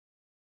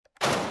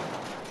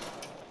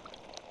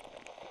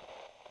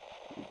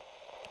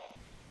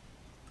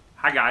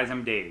Hi guys,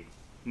 I'm Dave,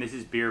 and this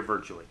is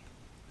BeerVirtually.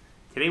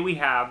 Today we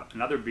have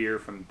another beer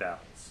from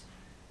Bell's.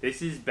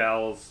 This is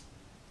Bell's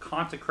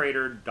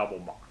Consecrator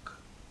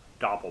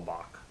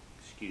Doppelboch.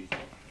 Excuse me.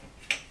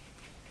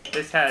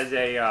 This has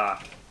a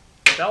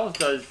Bell's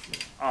does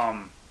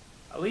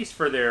at least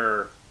for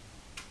their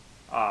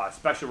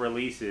special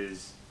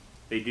releases,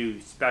 they do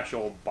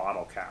special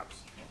bottle caps.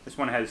 This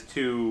one has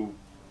two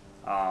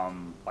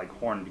like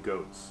horned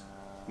goats.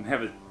 They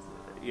have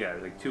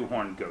like two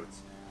horned goats.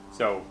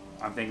 So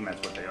I'm thinking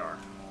that's what they are.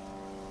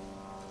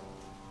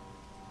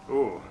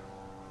 Ooh.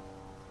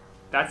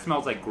 That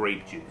smells like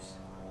grape juice.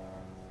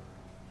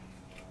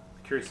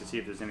 Curious to see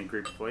if there's any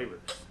grape flavors.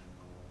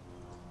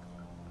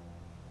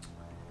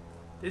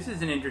 This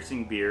is an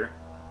interesting beer.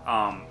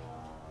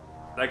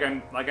 Like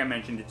I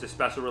mentioned, it's a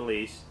special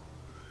release,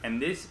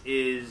 and this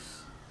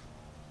is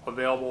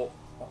available.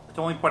 It's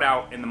only put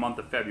out in the month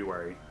of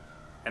February,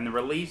 and the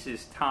release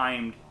is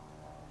timed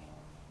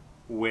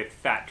with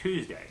Fat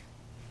Tuesday.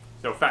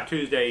 So Fat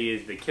Tuesday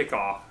is the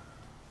kickoff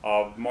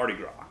of Mardi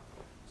Gras.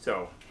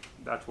 So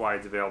that's why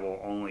it's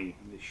available only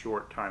the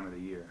short time of the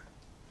year.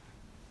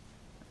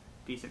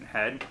 Decent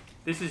head.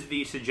 This is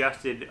the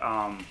suggested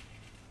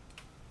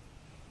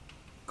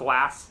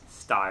glass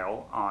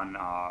style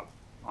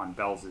on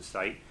Bell's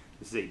site.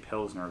 This is a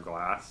Pilsner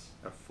glass,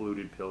 a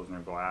fluted Pilsner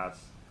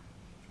glass,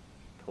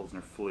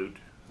 Pilsner flute.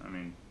 I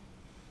mean,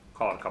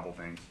 call it a couple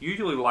things.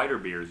 Usually lighter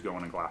beers go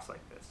in a glass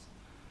like this,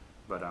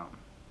 but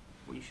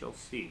we shall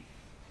see.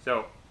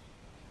 So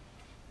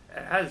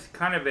it has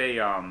kind of a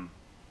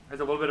has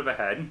a little bit of a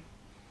head.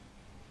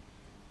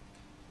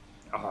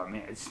 Oh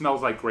man, it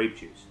smells like grape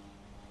juice.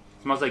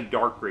 It smells like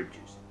dark grape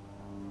juice.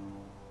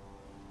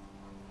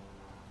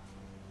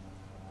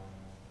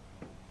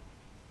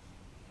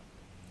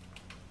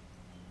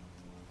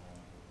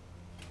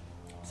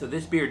 So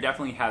this beer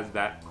definitely has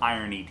that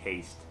irony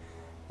taste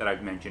that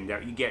I've mentioned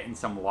that you get in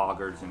some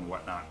lagers and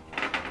whatnot.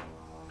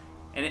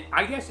 And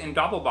I guess in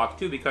Doppelboch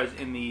too, because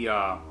in the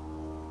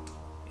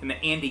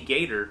Andy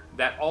Gator,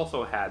 that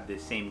also had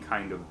this same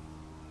kind of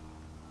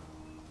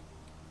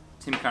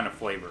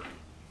flavor.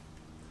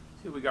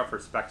 Let's see what we got for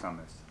specs on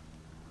this.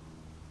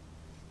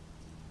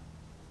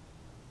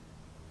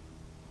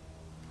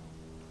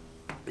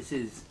 This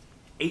is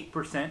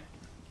 8%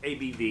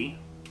 ABV.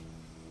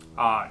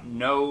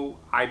 No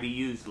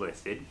IBUs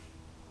listed.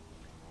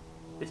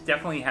 This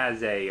definitely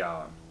has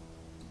a.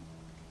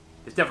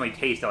 This definitely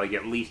tastes like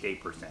at least 8%.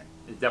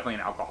 It's definitely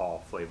an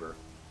alcohol flavor.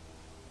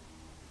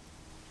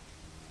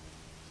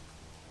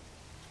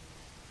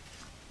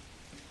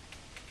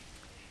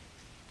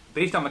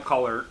 Based on the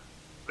color,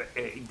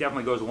 it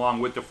definitely goes along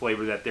with the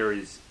flavor that there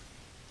is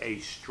a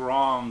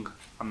strong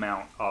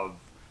amount of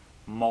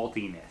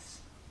maltiness,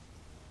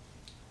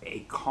 a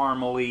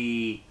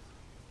caramely,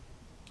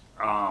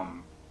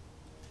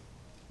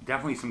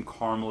 definitely some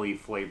caramely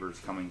flavors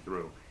coming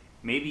through.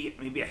 Maybe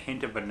a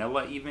hint of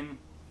vanilla even.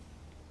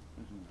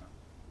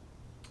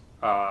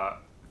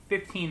 $15.99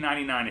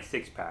 a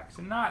 6-pack,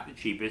 so not the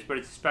cheapest, but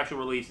it's a special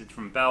release. It's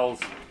from Bell's.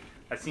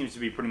 That seems to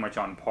be pretty much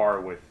on par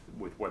with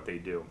what they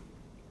do.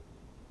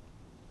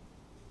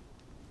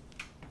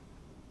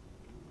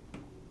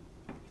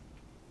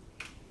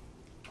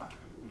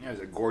 It's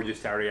a gorgeous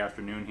Saturday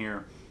afternoon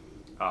here.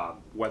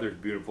 Weather's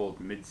beautiful. It's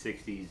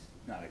mid-60s.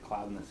 Not a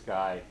cloud in the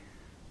sky.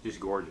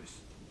 Just gorgeous.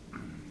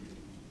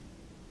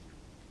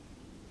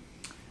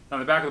 On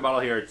the back of the bottle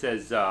here, it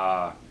says,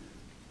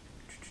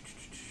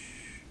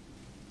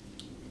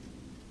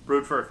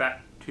 brewed for a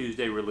Fat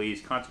Tuesday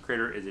release,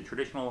 Consecrator is a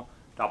traditional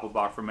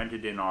Doppelboch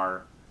fermented in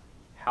our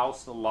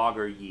house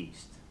lager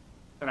yeast.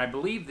 And I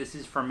believe this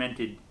is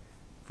fermented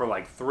for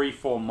like 3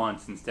 full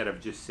months instead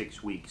of just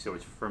 6 weeks, so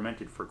it's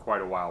fermented for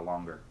quite a while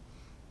longer.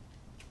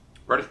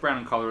 Reddish brown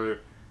in color,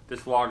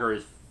 this lager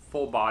is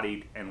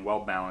full-bodied and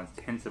well-balanced.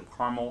 Hints of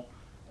caramel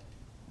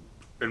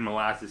and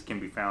molasses can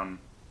be found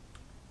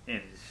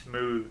in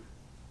smooth,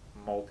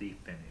 malty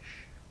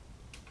finish.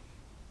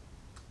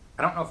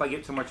 I don't know if I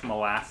get so much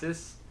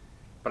molasses,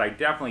 but I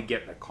definitely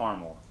get the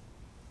caramel.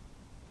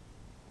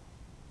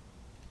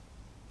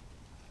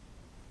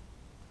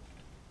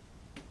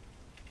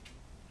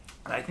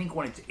 And I think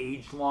when it's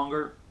aged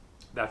longer,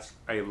 that's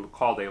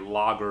called a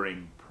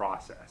lagering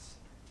process,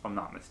 if I'm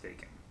not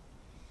mistaken.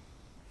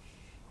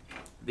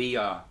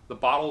 The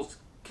bottle's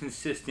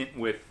consistent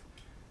with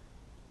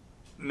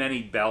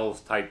many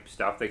Bell's type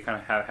stuff. They kind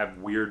of have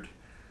weird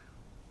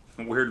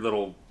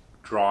little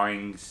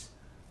drawings.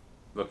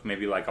 Look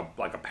maybe like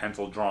a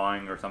pencil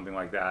drawing or something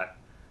like that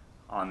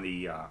on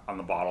the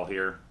bottle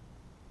here.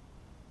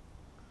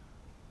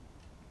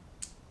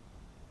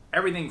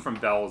 Everything from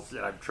Bell's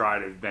that I've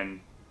tried I've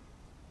been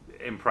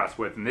impressed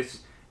with, and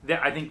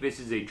I think this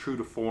is a true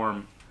to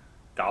form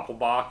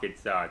Doppelboch.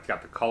 It's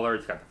got the color,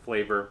 it's got the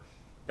flavor,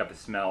 it's got the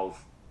smells.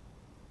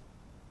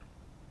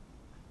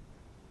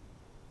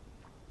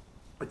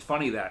 It's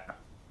funny that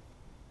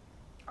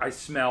I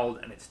smelled,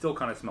 and it still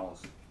kind of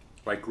smells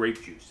like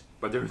grape juice,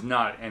 but there's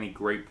not any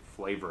grape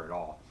flavor at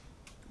all.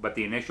 But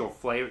the initial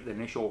flavor, the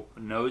initial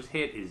nose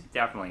hit is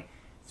definitely,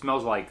 it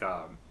smells like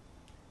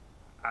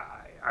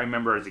I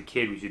remember as a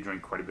kid we used to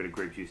drink quite a bit of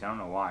grape juice. I don't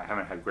know why. I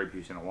haven't had grape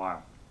juice in a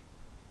while.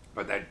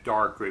 But that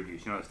dark grape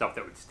juice, the stuff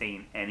that would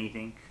stain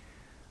anything.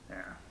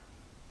 Yeah.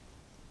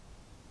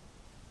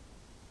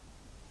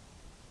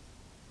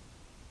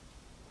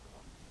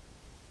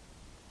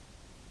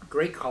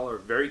 Great color,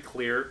 very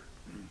clear.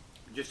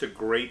 Just a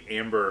great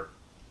amber,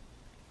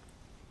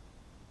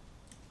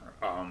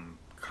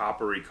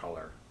 coppery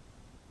color.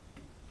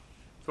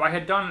 So I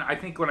had done, I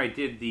think when I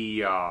did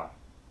the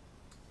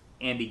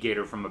Andy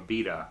Gator from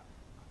Abita,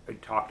 I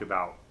talked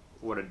about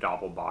what a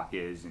Doppelboch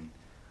is, and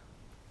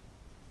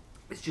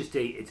it's just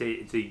it's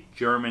a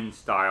German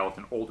style. It's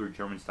an older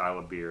German style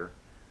of beer,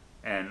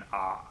 and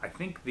I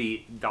think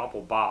the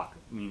Doppelboch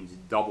means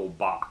double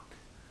bocked,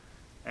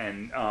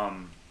 and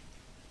I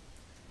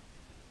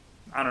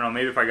don't know.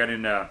 Maybe if I got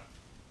into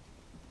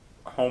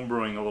home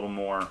brewing a little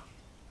more,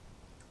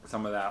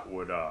 some of that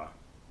would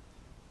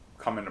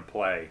come into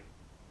play.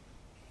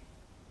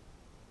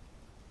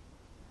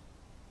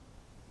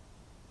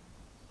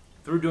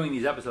 Through doing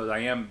these episodes, I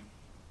am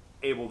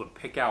able to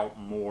pick out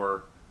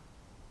more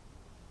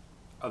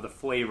of the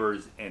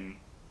flavors and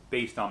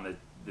based on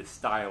the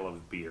style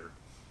of beer,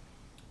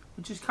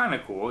 which is kind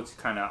of cool. It's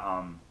kind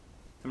of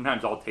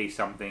sometimes I'll taste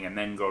something and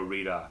then go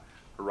read a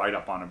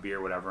write-up on a beer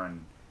or whatever,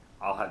 and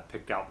I'll have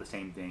picked out the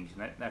same things,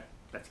 and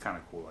that's kind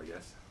of cool, I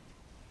guess.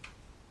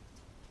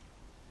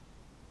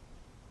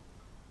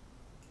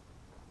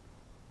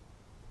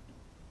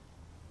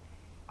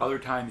 Other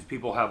times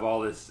people have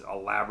all this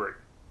elaborate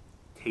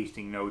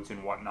tasting notes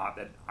and whatnot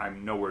that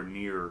I'm nowhere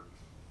near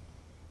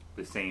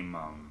the same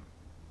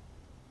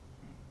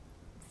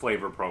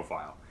flavor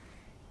profile.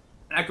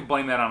 And I could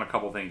blame that on a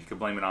couple things. You could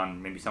blame it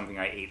on maybe something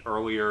I ate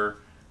earlier.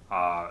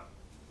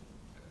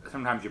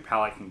 Sometimes your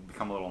palate can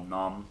become a little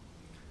numb.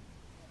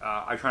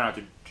 I try not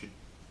to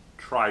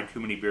try too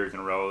many beers in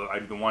a row.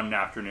 The one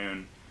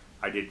afternoon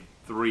I did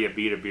 3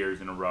 Abita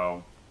beers in a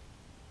row,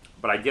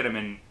 but I did them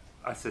in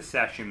a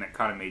succession that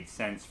kind of made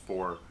sense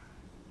for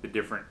the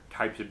different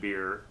types of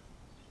beer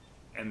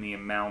and the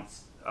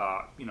amounts,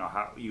 how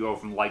you go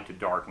from light to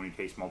dark when you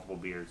taste multiple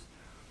beers.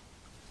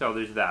 So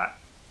there's that.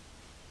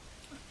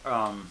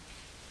 I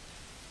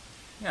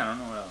don't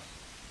know what else.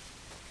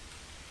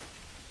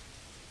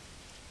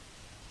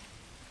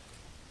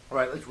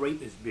 Alright, let's rate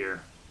this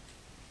beer.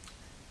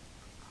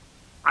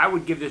 I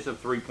would give this a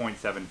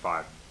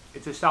 3.75.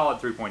 It's a solid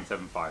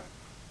 3.75.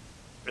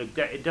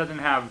 It doesn't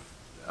have...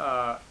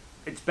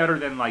 it's better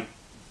than,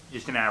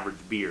 just an average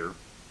beer.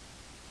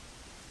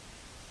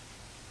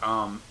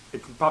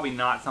 It's probably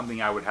not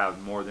something I would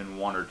have more than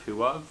 1 or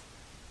 2 of.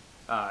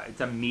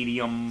 It's a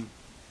medium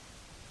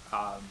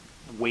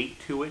weight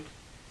to it.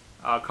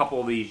 A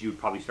couple of these you'd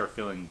probably start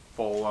feeling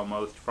full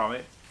almost from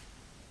it.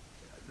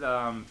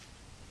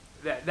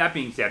 That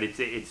being said, it's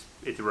a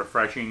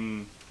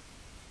refreshing...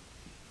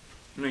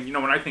 when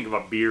I think of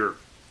a beer,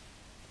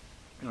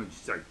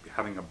 just like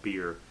having a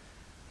beer,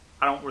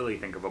 I don't really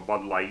think of a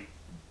Bud Light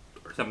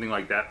or something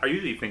like that. I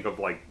usually think of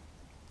like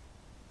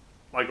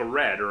a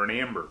red or an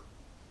amber,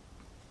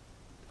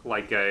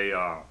 like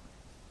or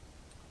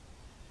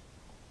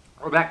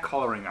that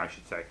coloring, I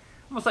should say,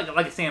 almost like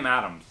a Sam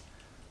Adams.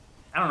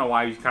 I don't know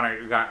why I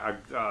kind of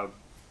got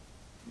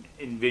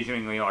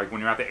envisioning like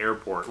when you're at the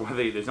airport,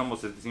 where there's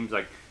almost, it seems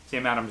like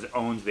Sam Adams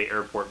owns the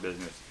airport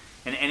business.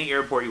 In any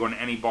airport, you go to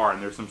any bar,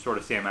 and there's some sort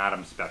of Sam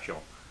Adams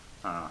special.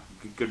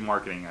 Good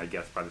marketing, I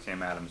guess, by the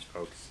Sam Adams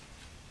folks.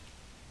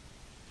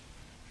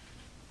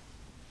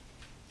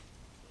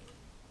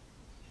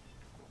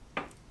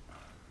 Well,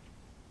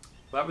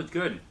 that was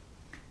good.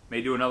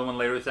 May do another one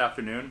later this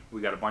afternoon. We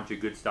got a bunch of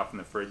good stuff in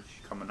the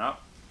fridge coming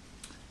up.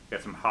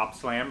 Got some Hop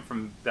Slam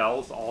from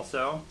Bell's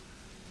also.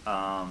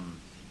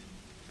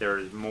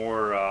 There's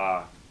more...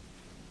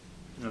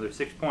 another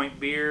 6-point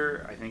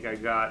beer. I think I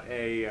got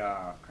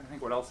I don't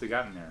think what else they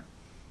got in there.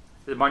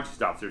 There's a bunch of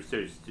stuff. There's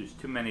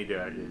too many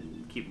to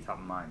keep in top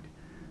of mind.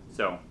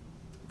 So,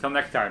 until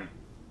next time,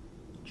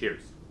 cheers.